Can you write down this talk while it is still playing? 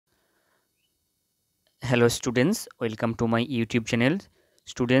Hello students, welcome to my YouTube channel.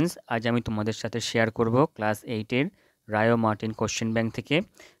 Students, আজ আমি তোমাদের সাথে শেয়ার করব ক্লাস 8-এর রায় ও মার্টিন কোশ্চেন ব্যাংক থেকে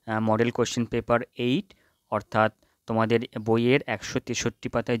মডেল কোশ্চেন পেপার 8, অর্থাৎ তোমাদের বইয়ের 163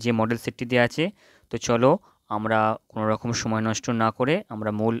 পাতায় যে মডেল সেটটি দেওয়া আছে। তো চলো আমরা কোনো রকম সময় নষ্ট না করে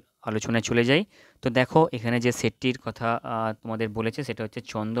আমরা মূল আলোচনায় চলে যাই। তো দেখো, এখানে যে সেটটির কথা তোমাদের বলেছে সেটা হচ্ছে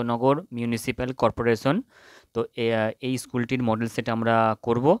চন্দননগর মিউনিসিপ্যাল কর্পোরেশন। তো এই স্কুলটির মডেল সেট আমরা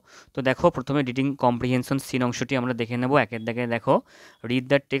করব। তো দেখো, প্রথমে রিডিং কম্প্রিহেনশন সিন অংশটি আমরা দেখে নেব একের দাগে। দেখো, read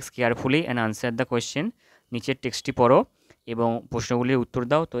the text carefully and answer the question. নিচের টেক্সটটি পড়ো এবং প্রশ্নগুলির উত্তর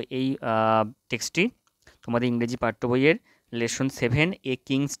দাও। তো এই টেক্সটটি তোমাদের ইংরেজি পাঠ্য বইয়ের লেসন 7 এ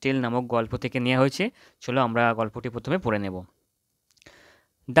কিংস টেল নামক গল্প থেকে নেওয়া হয়েছে। চলো আমরা গল্পটি প্রথমে পড়ে নেব।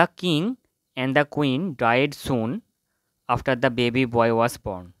 The king and the queen died soon after the baby boy was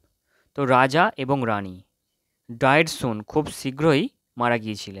born. তো রাজা এবং রানী ডায়েড সুন খুব শীঘ্রই মারা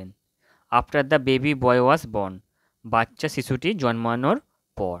গিয়েছিলেন। After the baby boy was born, বাচ্চা শিশুটি জন্মানোর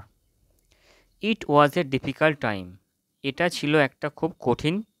পর। ইট ওয়াজ এ ডিফিকাল্ট টাইম, এটা ছিল একটা খুব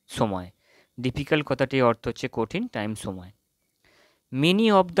কঠিন সময়। ডিফিকাল্ট কথাটির অর্থ হচ্ছে কঠিন, টাইম সময়। Many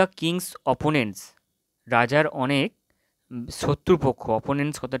of the Kings opponents, রাজার অনেক শত্রুপক্ষ,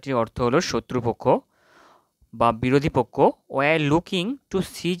 অপোনেন্টস কথাটির অর্থ হলো শত্রুপক্ষ বা বিরোধী পক্ষ, were looking to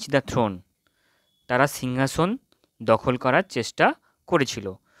sees the thrown, তারা সিংহাসন দখল করার চেষ্টা করেছিল।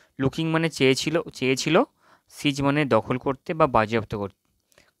 লুকিং মানে চেয়েছিল, সিজ মানে দখল করতে বা বাজেয়াপ্ত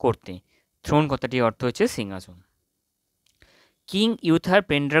করতে। থ্রোন কথাটির অর্থ হচ্ছে সিংহাসন। কিং ইউথার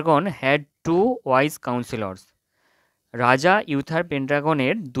পেন্ড্রাগন হ্যাড 2 ওয়াইজ কাউন্সিলর্স, রাজা ইউথার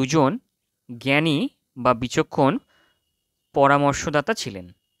পেন্ড্রাগনের দুজন জ্ঞানী বা বিচক্ষণ পরামর্শদাতা ছিলেন।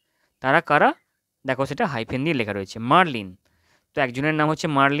 তারা কারা? দেখো, সেটা হাইফেন দিয়ে লেখা রয়েছে। মার্লিন, তো একজনের নাম হচ্ছে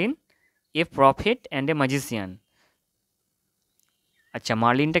marlin, A prophet and a magician. আচ্ছা,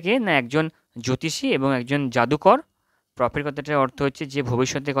 মার্লিনটাকে না একজন জ্যোতিষী এবং একজন জাদুকর। প্রফেট কথাটার অর্থ হচ্ছে যে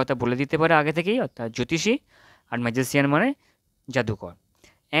ভবিষ্যতের কথা বলে দিতে পারে আগে থেকেই, অর্থাৎ জ্যোতিষী। আর ম্যাজিশিয়ান মানে জাদুকর।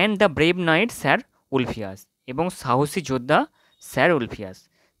 And the brave knight sir Ulfius, এবং সাহসী যোদ্ধা স্যার উলফিয়াস।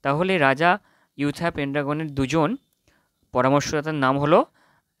 তাহলে রাজা ইউথা পেন্ড্রাগনের দুজন পরামর্শদাতার নাম হলো,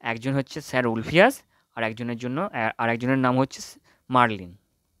 একজন হচ্ছে স্যার উলফিয়াস আর একজনের নাম হচ্ছে marlin.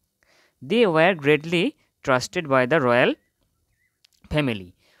 They were greatly trusted by the royal family.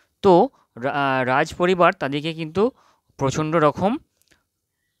 তো রাজ পরিবার তাদেরকে কিন্তু প্রচণ্ড রকম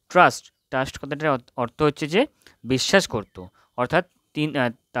ট্রাস্ট কথাটার অর্থ হচ্ছে যে বিশ্বাস করত, অর্থাৎ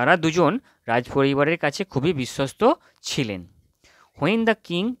তারা দুজন রাজ পরিবারের কাছে খুবই বিশ্বস্ত ছিলেন। When the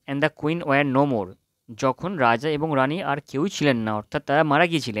king and the queen war no more, যখন রাজা এবং রানী আর কেউই ছিলেন না, অর্থাৎ তারা মারা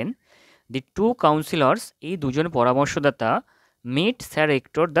গিয়েছিলেন, দি 2 কাউন্সিলর্স, এই দুজন পরামর্শদাতা, মিট স্যার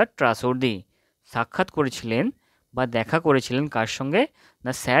হেক্টর দ্য ট্রাসওয়ার্দি, সাক্ষাৎ করেছিলেন বা দেখা করেছিলেন কার সঙ্গে?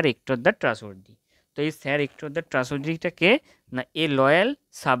 না স্যার হেক্টর দ্য ট্রাসওয়ার্দি। তো এই স্যার হেক্টর দ্য ট্রাসওয়ার্দিটাকে না এ loyal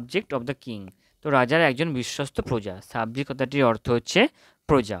subject of the king, তো রাজার একজন বিশ্বস্ত প্রজা। সাবজেক্ট কথাটির অর্থ হচ্ছে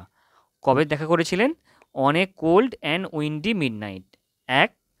প্রজা। কবে দেখা করেছিলেন? On a cold and Windy midnight, এক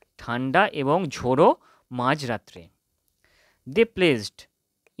ঠান্ডা এবং ঝোড়ো মাঝরাত্রে। দে প্লেসড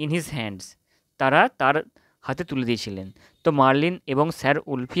ইন হিজ হ্যান্ডস, তারা তার হাতে তুলে দিয়েছিলেন। তো মার্লিন এবং স্যার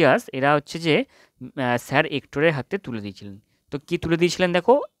উলফিয়াস এরা হচ্ছে যে স্যার হেক্টরের হাতে তুলে দিয়েছিলেন। তো কি তুলে দিয়েছিলেন?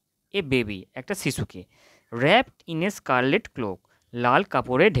 দেখো, এ বেবি, একটা শিশুকে, wrapped in a scarlet cloak, লাল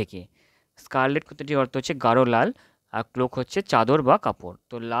কাপড়ে ঢেকে। স্কারলেট কথাটির অর্থ হচ্ছে গাঢ় লাল, আর ক্লোক হচ্ছে চাদর বা কাপড়।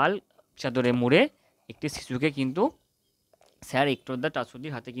 তো লাল চাদরে মুড়ে একটি শিশুকে কিন্তু স্যার হেক্টর দ্য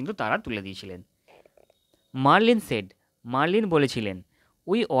ট্রাসওয়ার্দির হাতে কিন্তু তারা তুলে দিয়েছিলেন। মার্লিন সেড, মার্লিন বলেছিলেন,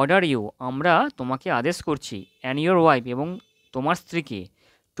 উই অর্ডার ইউ, আমরা তোমাকে আদেশ করছি, অ্যান্ড ইয়োর ওয়াইফ, এবং তোমার স্ত্রীকে,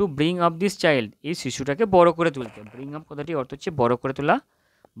 to bring up this child, এই শিশুটাকে বড় করে তুলতে। ব্রিং আপ কথাটি অর্থ হচ্ছে বড় করে তোলা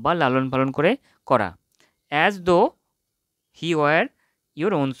বা লালন পালন করে করা। As though he war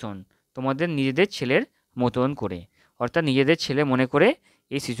your own সন, তোমাদের নিজেদের ছেলের মতন করে, অর্থাৎ নিজেদের ছেলে মনে করে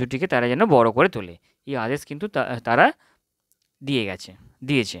এই শিশুটিকে তারা যেন বড় করে তোলে। এই আদেশ কিন্তু তারা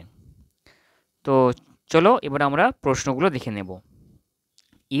দিয়েছে। তো চলো এবার আমরা প্রশ্নগুলো দেখে নেব।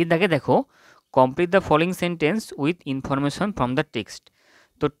 এর আগে দেখো, complete the following sentence with information from the text.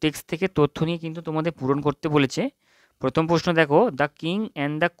 তো টেক্সট থেকে তথ্য নিয়ে কিন্তু তোমাদের পূরণ করতে বলেছে। প্রথম প্রশ্ন দেখো, the king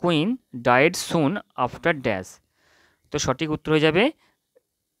and the queen died soon after dash. তো সঠিক উত্তর হয়ে যাবে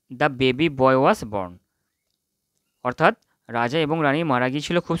the baby boy was born, অর্থাৎ রাজা এবং রানী মারা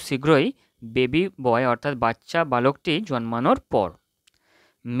গিয়েছিল খুব শীঘ্রই বেবি বয় অর্থাৎ বাচ্চা বালকটি জন্মানোর পর।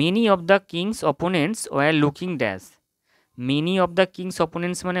 Many of the Kings opponents were looking dash. Many of the Kings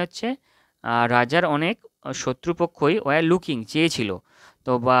opponents মানে হচ্ছে রাজার অনেক শত্রুপক্ষই ওয়ার লুকিং চেয়েছিল,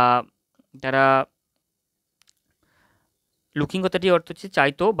 তো বা তারা লুকিং কথাটি অর্থ হচ্ছে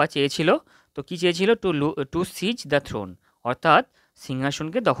চাইতো বা চেয়েছিল। তো কী চেয়েছিল? টু সিজ দ্য থ্রোন, অর্থাৎ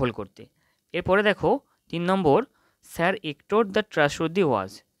সিংহাসনকে দখল করতে। এরপরে দেখো 3 নম্বর, স্যার হেক্টর দ্য ট্রাস্টওয়ার্দি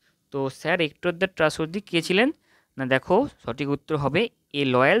ওয়াজ। তো স্যার হেক্টর দ্য ট্রাস্টওয়ার্দি কে ছিলেন? না দেখো সঠিক উত্তর হবে এ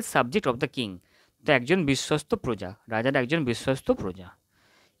loyal subject of the king. তো একজন বিশ্বস্ত প্রজা, রাজার একজন বিশ্বস্ত প্রজা।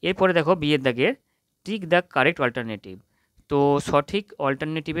 এরপরে দেখো বিয়ের দাগের টিক দ্য কারেক্ট অল্টারনেটিভ। তো সঠিক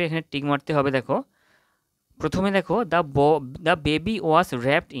অল্টারনেটিভে এখানে টিক মারতে হবে। দেখো প্রথমে দেখো the baby was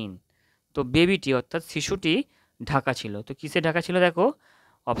wrapped in. তো বেবিটি অর্থাৎ শিশুটি ঢাকা ছিল। তো কিসে ঢাকা ছিল? দেখো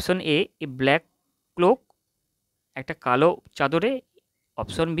অপশন এ ব্ল্যাক ক্লোক, একটা কালো চাদরে।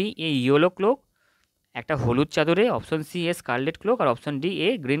 Option B A yellow cloak, একটা হলুদ চাদরে। Option C A scarlet cloak, R option D a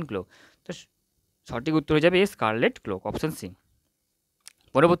green cloak. তো সঠিক উত্তর হয়ে যাবে এ স্কারলেট ক্লোক, অপশন সি।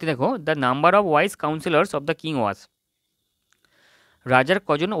 পরবর্তী দেখো the number of wise councillors of the king was. রাজার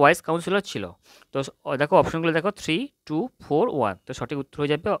কজন ওয়াইজ কাউন্সিলর ছিল? তো দেখো অপশনগুলো দেখো 3, 2, 4, 1। তো সঠিক উত্তর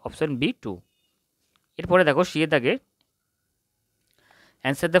হয়ে যাবে অপশন বি 2। এরপরে দেখো সি এর দাগে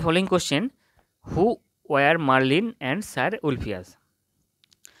answer the following question, who were marlin and sir Ulfius.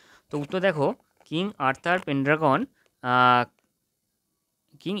 তো উত্তর দেখো কিং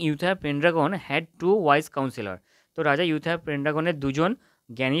ইউথার পেন্ড্রাগন হ্যাড 2 ওয়াইজ কাউন্সিলর। তো রাজা ইউথার পেন্ড্রাগনের দুজন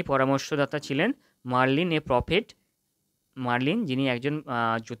জ্ঞানী পরামর্শদাতা ছিলেন, মার্লিন এ প্রফেট, মার্লিন যিনি একজন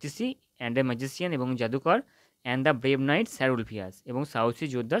জ্যোতিষী, অ্যান্ড এ ম্যাজিশিয়ান এবং জাদুকর, and the brave knight sir Ulfius, এবং সাহসী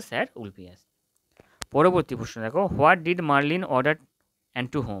যোদ্ধা স্যার উলফিয়াস। পরবর্তী প্রশ্ন দেখো what did marlin order and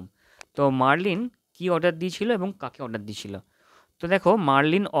two home. তো মার্লিন কি অর্ডার দিয়েছিল এবং কাকে অর্ডার দিয়েছিল? তো দেখো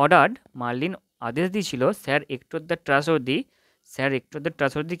মার্লিন আদেশ দিয়েছিল sir hectare the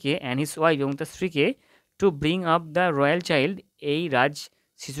ট্রাস্টওয়ার্দিকে and his wife এবং তার স্ত্রীকে to bring up the royal child, এই রাজ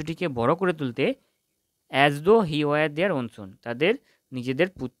শিশুটিকে বড় করে তুলতে, as though he war their own সন, তাদের নিজেদের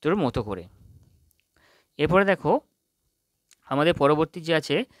পুত্রের মতো করে। এরপরে দেখো আমাদের পরবর্তী যে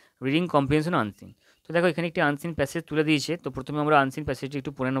আছে রিডিং কম্প্রিহেনশন আনসিন। তো দেখো এখানে একটি আনসিন প্যাসেজ তুলে দিয়েছে। তো প্রথমে আমরা আনসিন প্যাসেজটি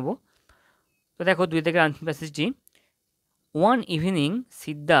একটু পড়ে নেব। তো দেখো 2 থেকে unseen প্যাসেজটি, one evening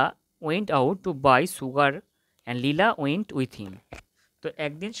Siddha went out to by sugar and Leela went with him. তো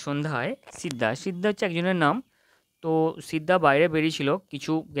একদিন সন্ধ্যায় সিদ্ধা হচ্ছে একজনের নাম। তো সিদ্ধা বাইরে বেরিয়েছিল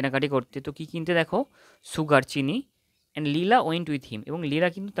কিছু কেনাকাটি করতে। তো কী কিনতে? দেখো সুগার, চিনি, and Leela went with him, এবং লীলা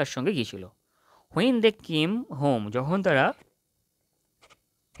কিন্তু তার সঙ্গে গিয়েছিল। হোয়েন দে কেম হোম, যখন তারা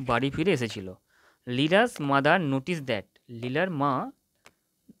বাড়ি ফিরে এসেছিল, লীলাস মাদার নোটিস দ্যাট, লীলার মা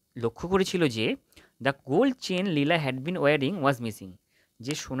লক্ষ্য করেছিল যে the gold chain Leela had been wiring was missing,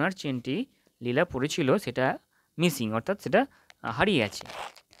 যে সোনার চেনটি লীলা পরেছিল সেটা মিসিং, অর্থাৎ সেটা হারিয়ে আছে।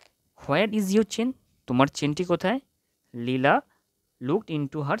 হোয়ার ইজ ইউর চেন, তোমার চেনটি কোথায়? লীলা লুকড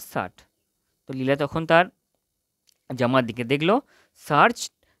ইনটু হার শার্ট। তো লীলা তখন তার জামার দিকে দেখলো। সার্চ,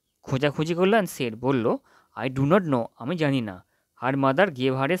 খোঁজাখুঁজি করলো, অ্যান্ড সেড, বলল, আই ডু নট নো, আমি জানি না। Her mother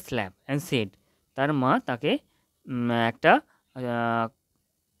gave her A slap and said, তার মা তাকে একটা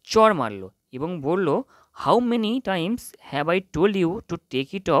চড় মারলো এবং বলল, how many Times have I told you to take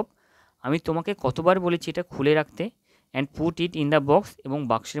it off, আমি তোমাকে কতবার বলেছি এটা খুলে রাখতে, and put it in the box, এবং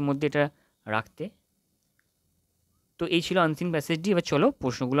বাক্সের মধ্যে এটা রাখতে। তো এই ছিল আনসিন প্যাসেজটি। এবার চলো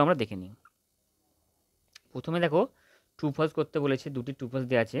প্রশ্নগুলো আমরা দেখে নিই। প্রথমে দেখো ট্রু ফলস করতে বলেছে, 2টি ট্রু ফলস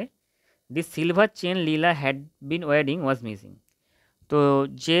দেওয়া আছে। দি silver chain Leela had been wiring was missing. তো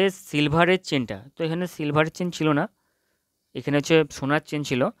যে সিলভারের চেনটা, তো এখানে সিলভারের চেন ছিল না, এখানে হচ্ছে সোনার চেন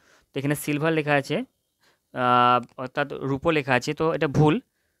ছিল। তো এখানে সিলভার লেখা আছে, অর্থাৎ রূপো লেখা আছে, তো এটা ভুল,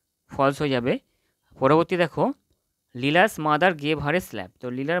 ফলস হয়ে যাবে। পরবর্তী দেখো লীলাস মাদার গেভ হার এ স্ল্যাপ, তো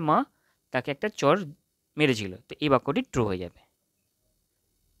লীলার মা তাকে একটা চর মেরেছিল, তো এই বাক্যটি ট্রু হয়ে যাবে।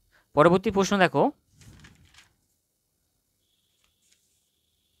 পরবর্তী প্রশ্ন দেখো,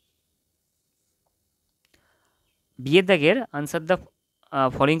 বিয়ের দাগের answer the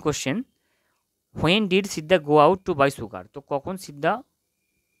following question, when did Siddha go out to by sugar. তো কখন সিদ্ধা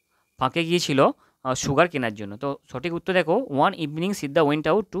ফাঁকে গিয়েছিল সুগার কেনার জন্য? তো সঠিক উত্তর দেখো one evening Siddha went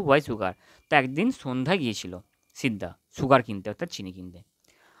out to by sugar, তো একদিন সন্ধ্যায় গিয়েছিল সিদ্ধা সুগার কিনতে, অর্থাৎ চিনি কিনতে।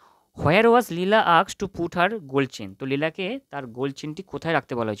 হোয়ার ওয়াজ লীলা আক্স to put her gold chain, তো লীলাকে তার গোল্ড চেনটি কোথায়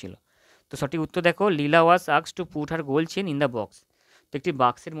রাখতে বলা হয়েছিল? তো সঠিক উত্তর দেখো লীলা ওয়াজ আক্স to put her gold chain in the box, তো একটি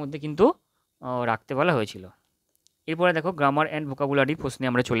বাক্সের মধ্যে কিন্তু রাখতে বলা হয়েছিল। এরপরে দেখো গ্রামার অ্যান্ড ভোকাবুলারি প্রশ্নে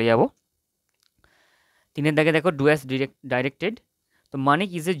আমরা চলে যাব। 3 দাগে দেখো ডু অ্যাজ ডাইরেক্টেড। তো মানিক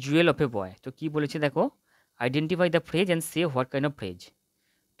ইজ এ জুয়েল অফ এ বয়, তো কী বলেছে দেখো identify the phrase and say what kind of phrase.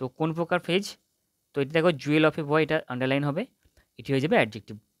 তো কোন প্রকার ফ্রেজ? তো এটা দেখো জুয়েল অফ এ বয়, এটা আন্ডারলাইন হবে, এটি হয়ে যাবে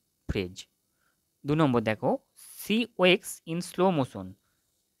অ্যাডজেক্টিভ ফ্রেজ। 2 নম্বর দেখো C ওয়েক্স in slow motion,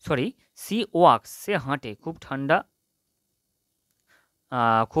 C wax, সে হাঁটে খুব ঠান্ডা,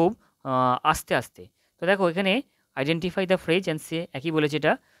 খুব আস্তে আস্তে। তো দেখো এখানে আইডেন্টিফাই দ্য ফ্রেজ অ্যান্ড সে একই বলেছে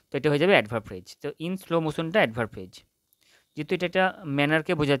এটা, তো এটা হয়ে যাবে অ্যাডভার্ব ফ্রেজ। তো ইন স্লো মোশনটা অ্যাডভার্ব ফ্রেজ, যেহেতু এটা একটা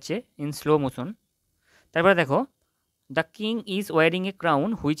ম্যানারকে বোঝাচ্ছে ইন স্লো মোশন। তারপরে দেখো the king is wearing a crown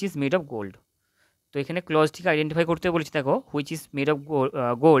which is made of gold. তো এখানে ক্লজটিকে আইডেন্টিফাই করতে বলেছি, দেখো which is made of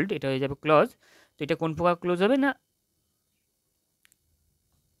gold, এটা হয়ে যাবে ক্লজ। তো এটা কোন প্রকার ক্লোজ হবে না,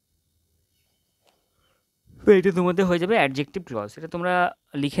 তো এটা তোমাদের হয়ে যাবে অ্যাডজেক্টিভ ক্লজ। এটা তোমরা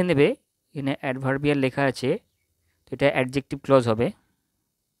লিখে নেবে, এখানে অ্যাডভার্বিয়াল লেখা আছে, তো এটা অ্যাডজেক্টিভ ক্লজ হবে।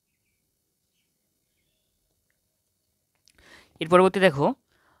 এর পরবর্তী দেখো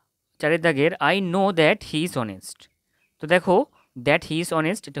 4 দাগের I know that he is honest. তো দেখো দ্যাট হি ইজ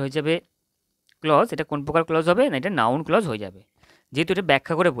অনেস্ট এটা হয়ে যাবে ক্লজ। এটা কোন প্রকার ক্লজ হবে না, এটা নাউন ক্লজ হয়ে যাবে, যেহেতু এটা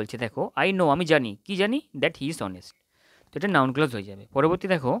ব্যাখ্যা করে বলছে। দেখো আই নো আমি জানি, কি জানি, দ্যাট হি ইজ অনেস্ট, তো এটা নাউন ক্লজ হয়ে যাবে। পরবর্তী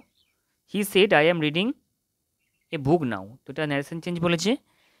দেখো he said I am reading a বুক নাও, তো এটা ন্যারেশন চেঞ্জ বলেছে।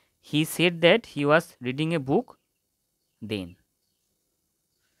 He said that he was reading a বুক দেন।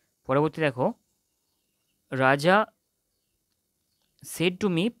 পরবর্তী দেখো রাজা said to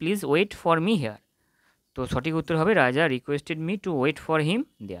me please wait for me hair, তো সঠিক উত্তর হবে রাজা requested me two wait for him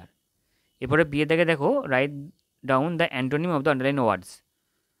দেয়ার। এরপরে বিয়ে দেখে দেখো write down the antonym of the underline words.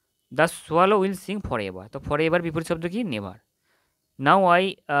 The swallow will sing for ever, তো ফর এভার বিপরীত শব্দ কি, never. Now I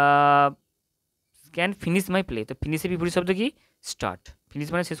can finish my play, তো ফিনিশের বিপরীত শব্দ কি, স্টার্ট। ফিনিশ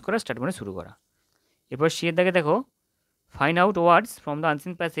মানে শেষ করা, স্টার্ট মানে শুরু করা। এরপর সিয়ের দাগে দেখো find out words from the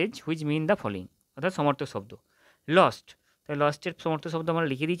unseen passage which mean the following, অর্থাৎ সমর্থক শব্দ। লস্ট, তাই লস্টের সমর্থক শব্দ আমরা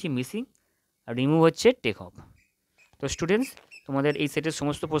লিখে দিয়েছি মিসিং, আর রিমুভ হচ্ছে টেক অফ। তো স্টুডেন্টস তোমাদের এই সেটের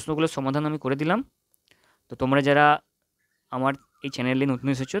সমস্ত প্রশ্নগুলোর সমাধান আমি করে দিলাম। তো তোমরা যারা আমার এই চ্যানেলে নতুন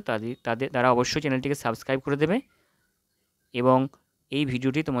এসেছো তারা অবশ্যই চ্যানেলটিকে সাবস্ক্রাইব করে দেবে, এবং এই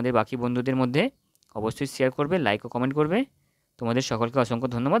ভিডিওটি তোমাদের বাকি বন্ধুদের মধ্যে অবশ্যই শেয়ার করবে, লাইক ও কমেন্ট করবে। তোমাদের সকলকে অসংখ্য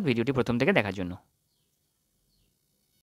ধন্যবাদ ভিডিওটি প্রথম থেকে দেখার জন্য।